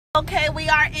Okay, we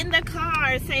are in the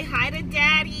car. Say hi to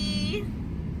Daddy.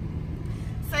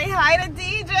 Say hi to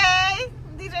DJ.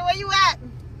 DJ, where you at?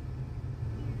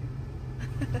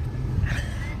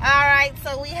 All right,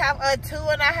 so we have a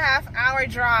 2.5 hour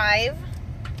drive,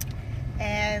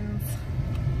 and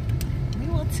we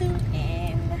will tune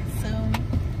in soon.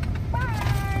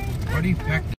 Bye. Already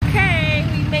packed. Okay,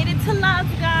 we made it to Love,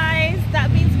 guys. That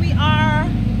means we are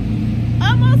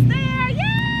almost there.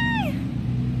 Yay!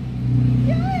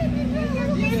 Yay!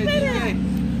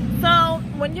 So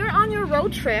when you're on your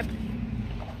road trip,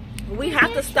 we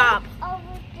have to stop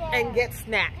and get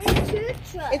snacks.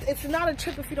 It's not a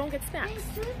trip if you don't get snacks.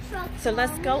 So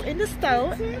let's go in the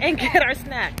store and get our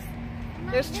snacks.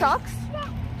 There's trucks.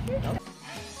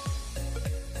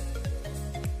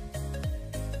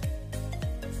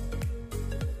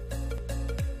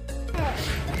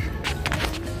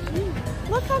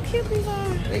 Look how cute these are.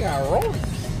 They got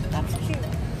rollies. That's cute.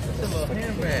 That's a little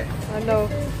handbag. I know.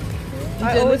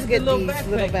 I always get these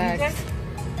little bags.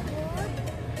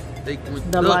 They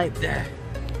would The look light. that.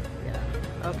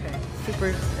 Yeah. Okay.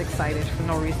 Super excited for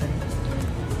no reason.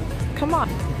 Come on.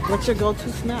 What's your go-to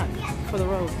snack for the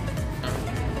road?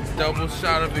 Double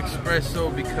shot of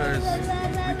espresso because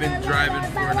we've been driving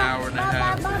for an hour and a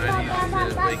half and I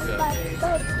need to wake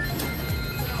up.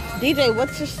 DJ,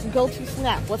 what's your go-to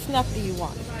snack? What snack do you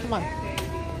want? Come on.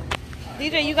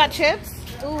 DJ, you got chips?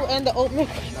 Ooh, and the oatmeal.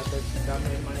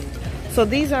 So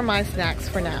these are my snacks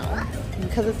for now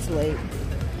because it's late.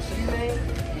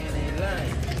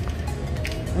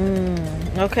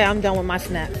 Okay, I'm done with my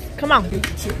snacks. Come on. Can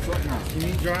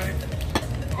you drive?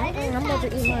 I'm about to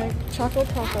eat my chocolate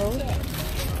taco.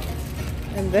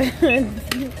 And then...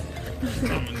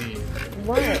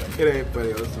 What? It ain't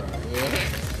funny, I'm sorry.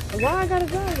 Yeah. Why I gotta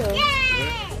drive though?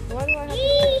 Why do I have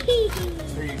to?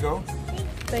 There you go.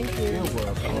 Thank you. You're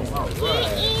welcome. All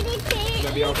right.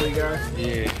 That be all for you guys?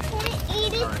 Yeah.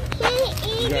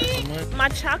 You got some money? My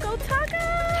choco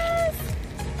tacos.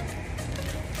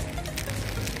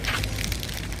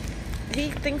 He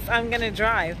thinks I'm gonna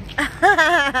drive.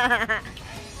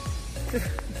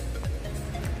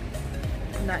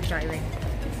 Not driving.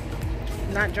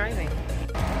 Not driving.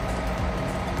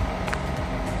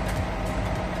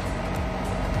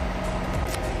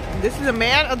 This is a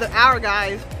man of the hour,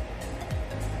 guys.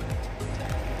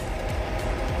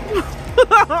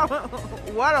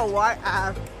 What a white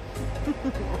ass.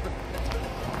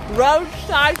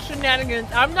 Roadside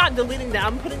shenanigans. I'm not deleting that.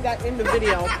 I'm putting that in the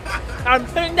video. I'm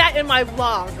putting that in my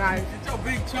vlog, guys. Get your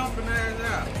big chomping ass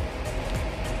out.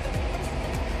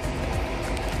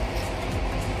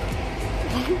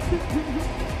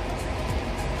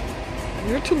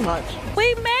 You're too much.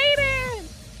 We made it!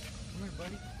 Come here,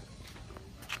 buddy.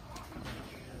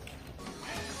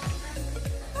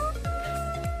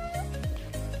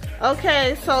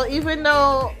 Okay, so even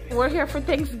though we're here for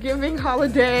Thanksgiving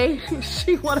holiday,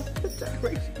 she wanted to put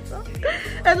decorations up.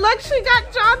 And look, she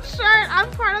got John's shirt. I'm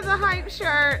part of the hype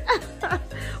shirt.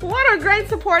 What a great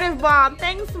supportive mom.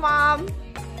 Thanks, Mom.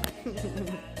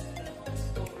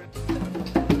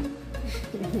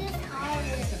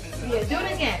 Yeah, do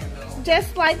it again.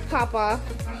 Just like Papa.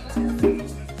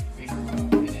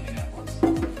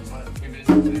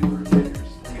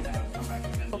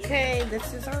 Okay,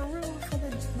 this is our room for the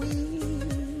week.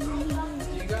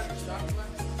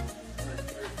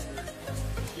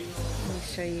 Let me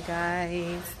show you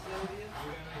guys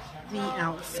the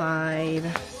outside.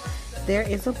 There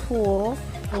is a pool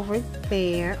over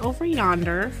there, over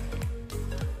yonder.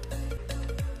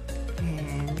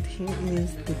 And here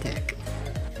is the deck.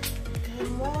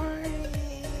 Good morning.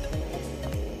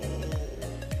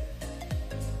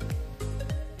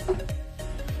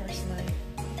 First night.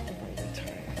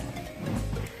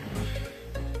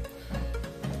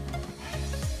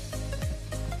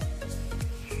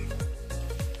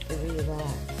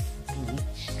 Relax,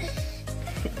 beach.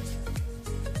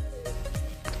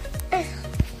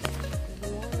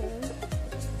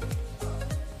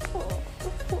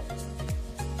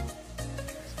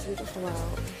 It's beautiful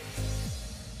out.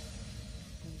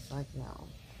 It's like, no,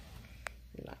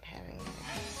 you're not having it.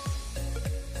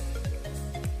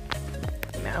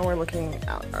 Now we're looking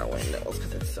out our windows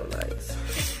because it's so nice.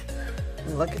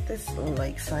 And look at this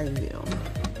lakeside view.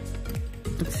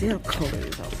 Let's see how cold it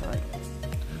is outside.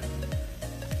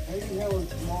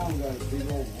 Mom got a big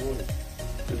old voice.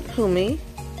 Who, me?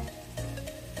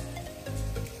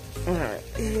 Alright,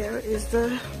 here is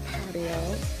the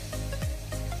patio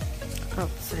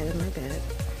outside of my bed.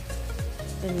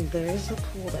 And there's a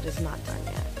pool that is not done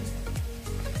yet.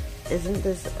 Isn't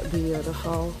this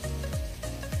beautiful?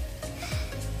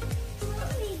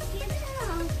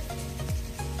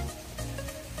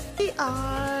 We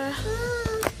are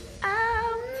are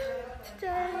out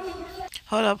today.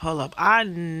 Hold up. I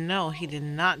know he did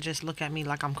not just look at me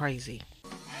like I'm crazy.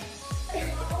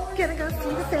 Gonna go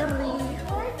see the family.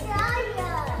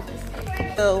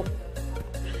 So,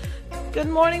 good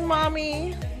morning,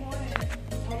 Mommy.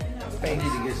 I need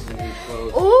to get some new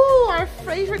clothes. Ooh, our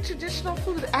favorite traditional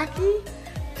food, Aki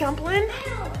dumpling.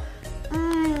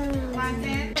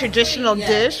 Traditional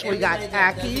dish. We got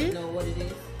Aki,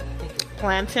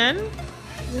 plantain,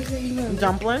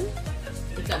 dumpling.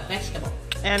 It's a vegetable.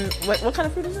 And what kind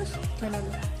of fruit is this?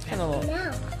 Cantaloupe.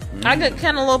 I got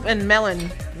cantaloupe and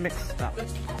melon mixed up.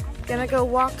 Gonna go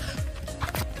walk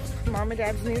Mom and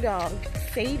Dad's new dog,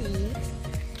 Sadie.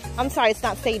 I'm sorry, it's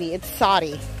not Sadie, it's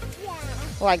Saudi. Yeah.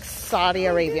 Like Saudi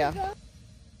Arabia.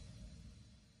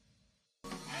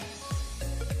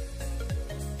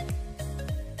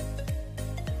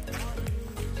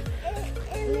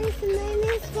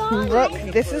 Look,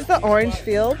 this is the orange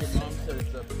fields.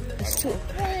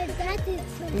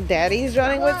 Daddy's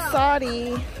running with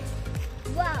Saudi.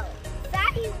 Whoa,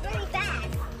 Daddy's really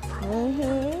fast.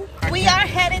 We are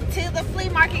headed to the flea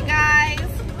market, guys.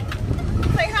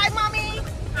 Say hi, Mommy.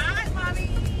 Hi, Mommy.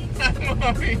 Hi,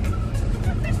 Mommy.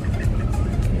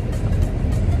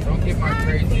 Don't get my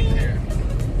crazy hair.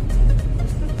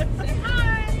 Say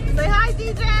hi. Say hi,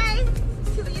 DJ.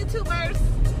 To the YouTubers.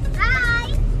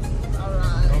 Hi. All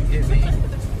right. Don't get me.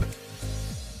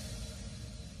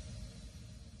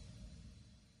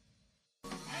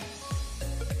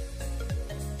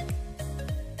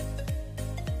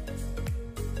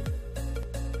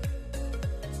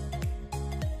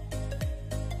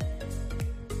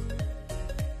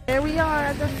 Here we are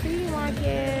at the flea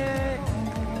market.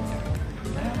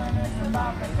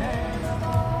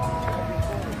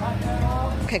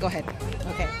 Okay, go ahead.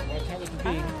 Okay.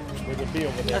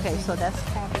 Okay, so that's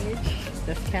cabbage.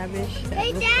 That's cabbage. That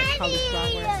Hey, looks like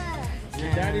cauliflower. Daddy.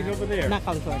 Your daddy's over there. Not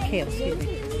cauliflower, kale, excuse me.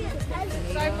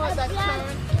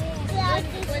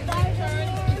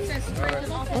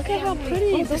 Look at how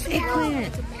pretty this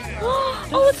eggplant.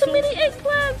 Oh, it's a mini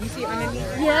eggplant. You see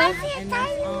underneath? Yes. And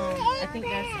that's I think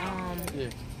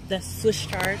that's Swiss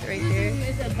chard right there.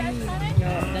 It's a bean. No,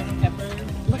 that's pepper.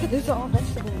 Look at these are all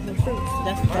vegetables and fruits.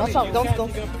 That's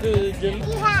Don't.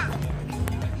 Yeah.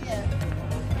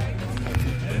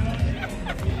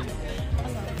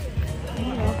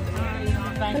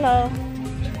 Hello.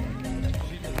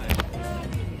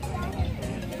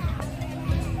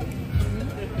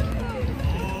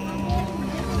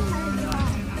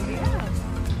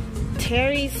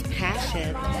 Terry's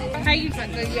Passion. How you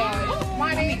put the yard?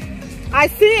 Money. I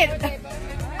see it.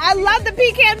 I love the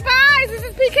pecan pies. Is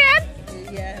this pecan?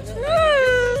 Yeah.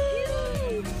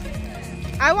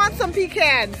 I want some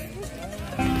pecans.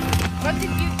 What did you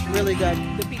choose? Really good.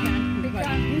 The pecan.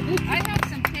 I have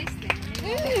some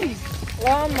tasting.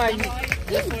 Oh my.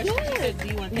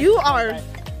 You are.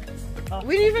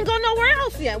 We didn't even go nowhere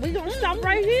else yet. We're going to stop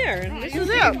right here. This is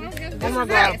it. Oh my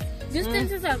God. This thing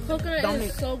is a coconut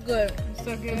is so good.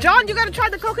 So good. John, you got to try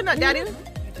the coconut, Daddy. You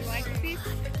like a piece?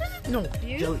 No.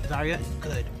 Zaria is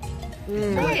good.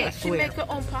 I She swear. make her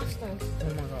own pasta.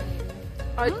 Oh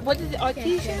my God. What is it?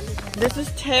 Artesian? This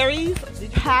is Terry's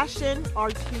Passion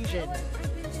Artesian.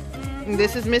 And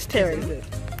this is Miss Terry.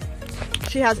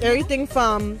 She has everything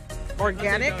from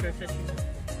organic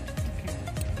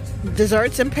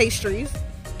desserts and pastries,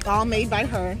 all made by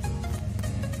her.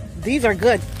 These are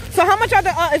good. So how much are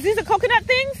the, is these the coconut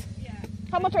things? Yeah.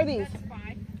 How much are these?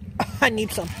 That's 5. I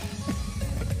need some.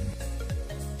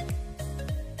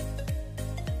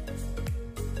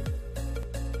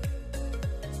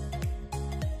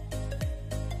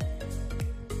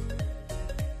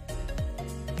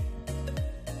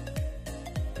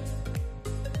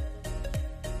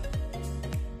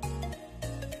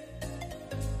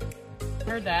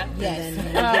 Heard that? Yes.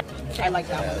 I like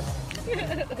that one.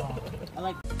 I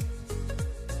like.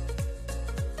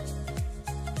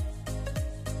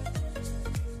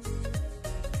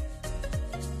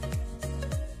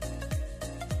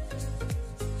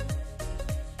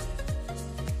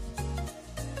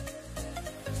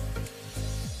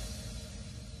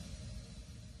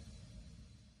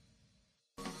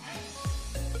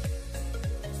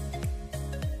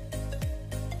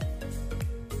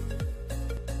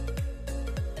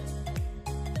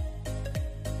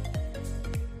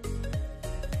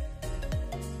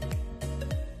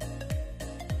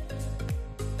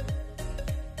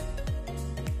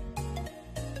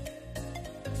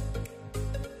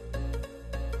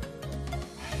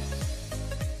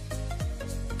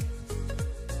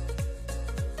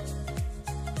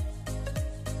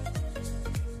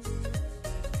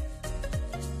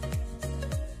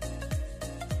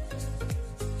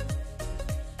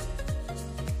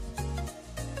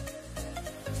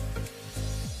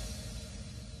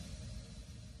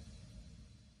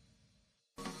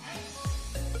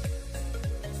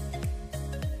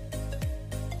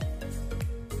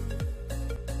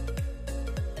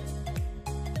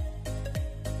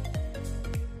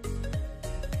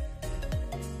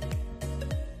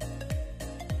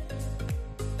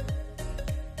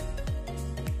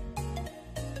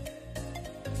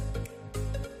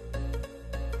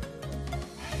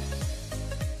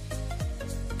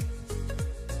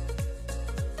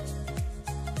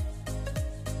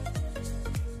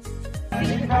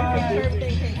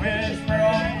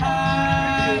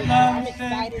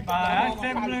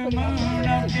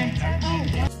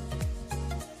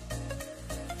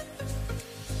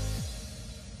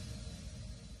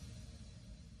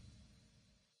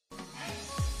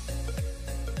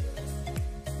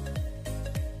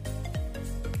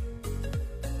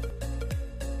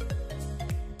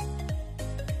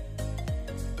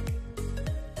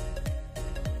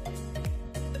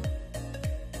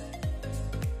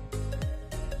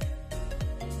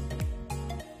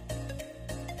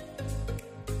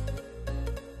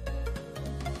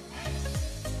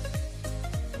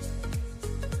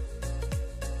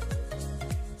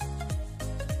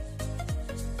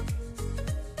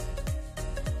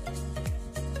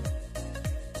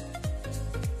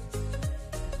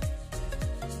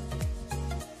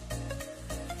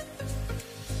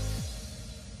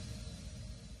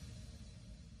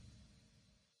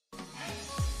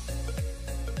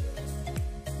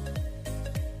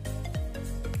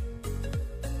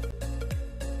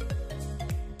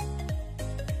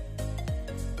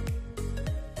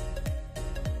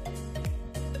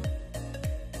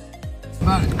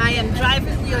 I am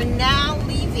driving. We are now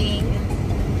leaving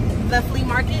the flea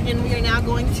market and we are now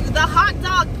going to the hot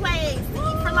dog place to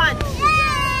eat for lunch.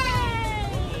 Yay!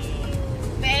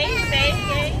 Babe.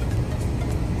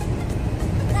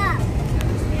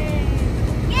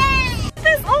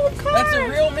 This old car. That's a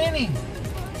real Mini.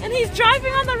 And he's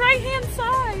driving on the right hand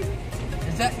side.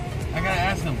 Is that? I gotta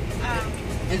ask him.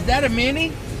 Is that a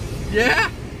Mini? Yeah.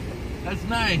 That's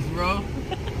nice, bro.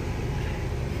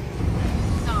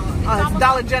 Oh, it's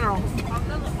Dollar General.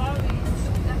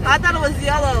 I thought it was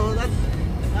yellow. That's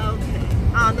okay.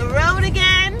 On the road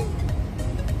again.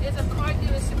 There's a car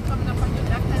dealership coming up on your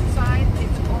left-hand side.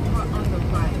 It's over on the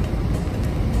right.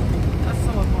 That's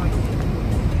so annoying.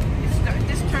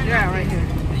 Just turn right here.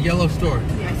 The yellow store.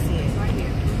 Yeah, I see it right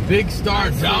here. Big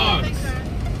Star Dogs.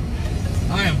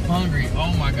 I am hungry.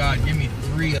 Oh my God, give me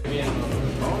 3.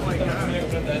 Oh my God.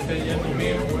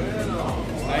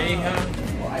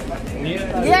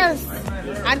 Yes.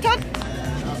 I told.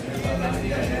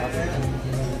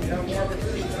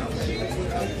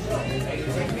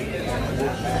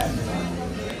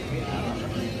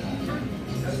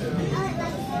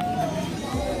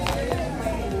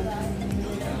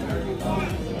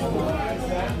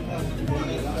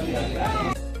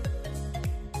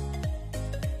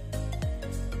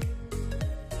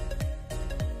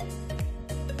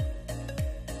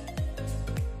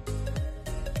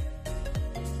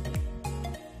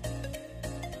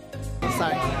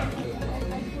 Sorry.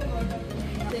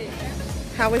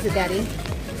 How is it, Daddy?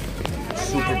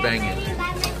 Super banging.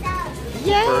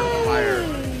 Yay! Bird fire.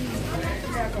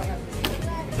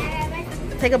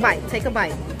 Take a bite. Take a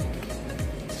bite.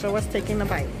 Show us taking a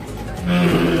bite.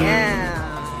 Yeah,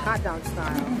 hot dog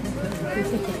style.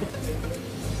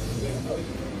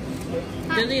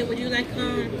 Julia, would you like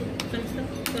some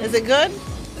stuff? Is it good?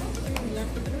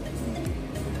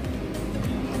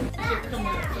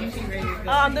 Oh,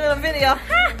 I'm doing a video.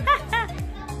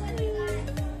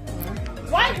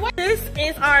 What? This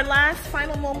is our last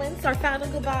final moments, our final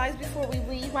goodbyes before we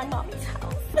leave my mommy's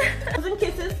house. And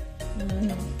kisses.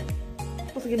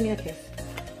 Supposed to give me a kiss.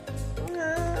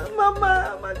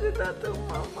 Mama, I did not do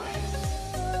mama.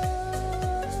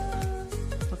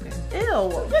 Okay.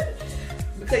 Ew.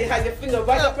 Because you had your finger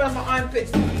right up on my armpit.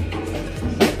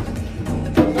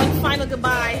 One final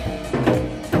goodbye.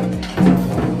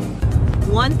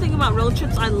 One thing about road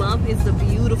trips I love is the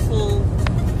beautiful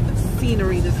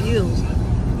scenery, the view.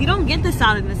 You don't get this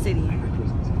out in the city.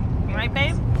 Right,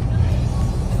 babe?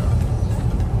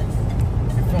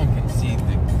 Your phone can see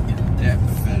the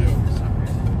depth better for some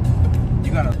reason.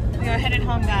 You gotta. We are headed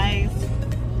home, guys.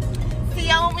 See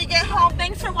y'all when we get home.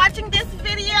 Thanks for watching this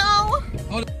video.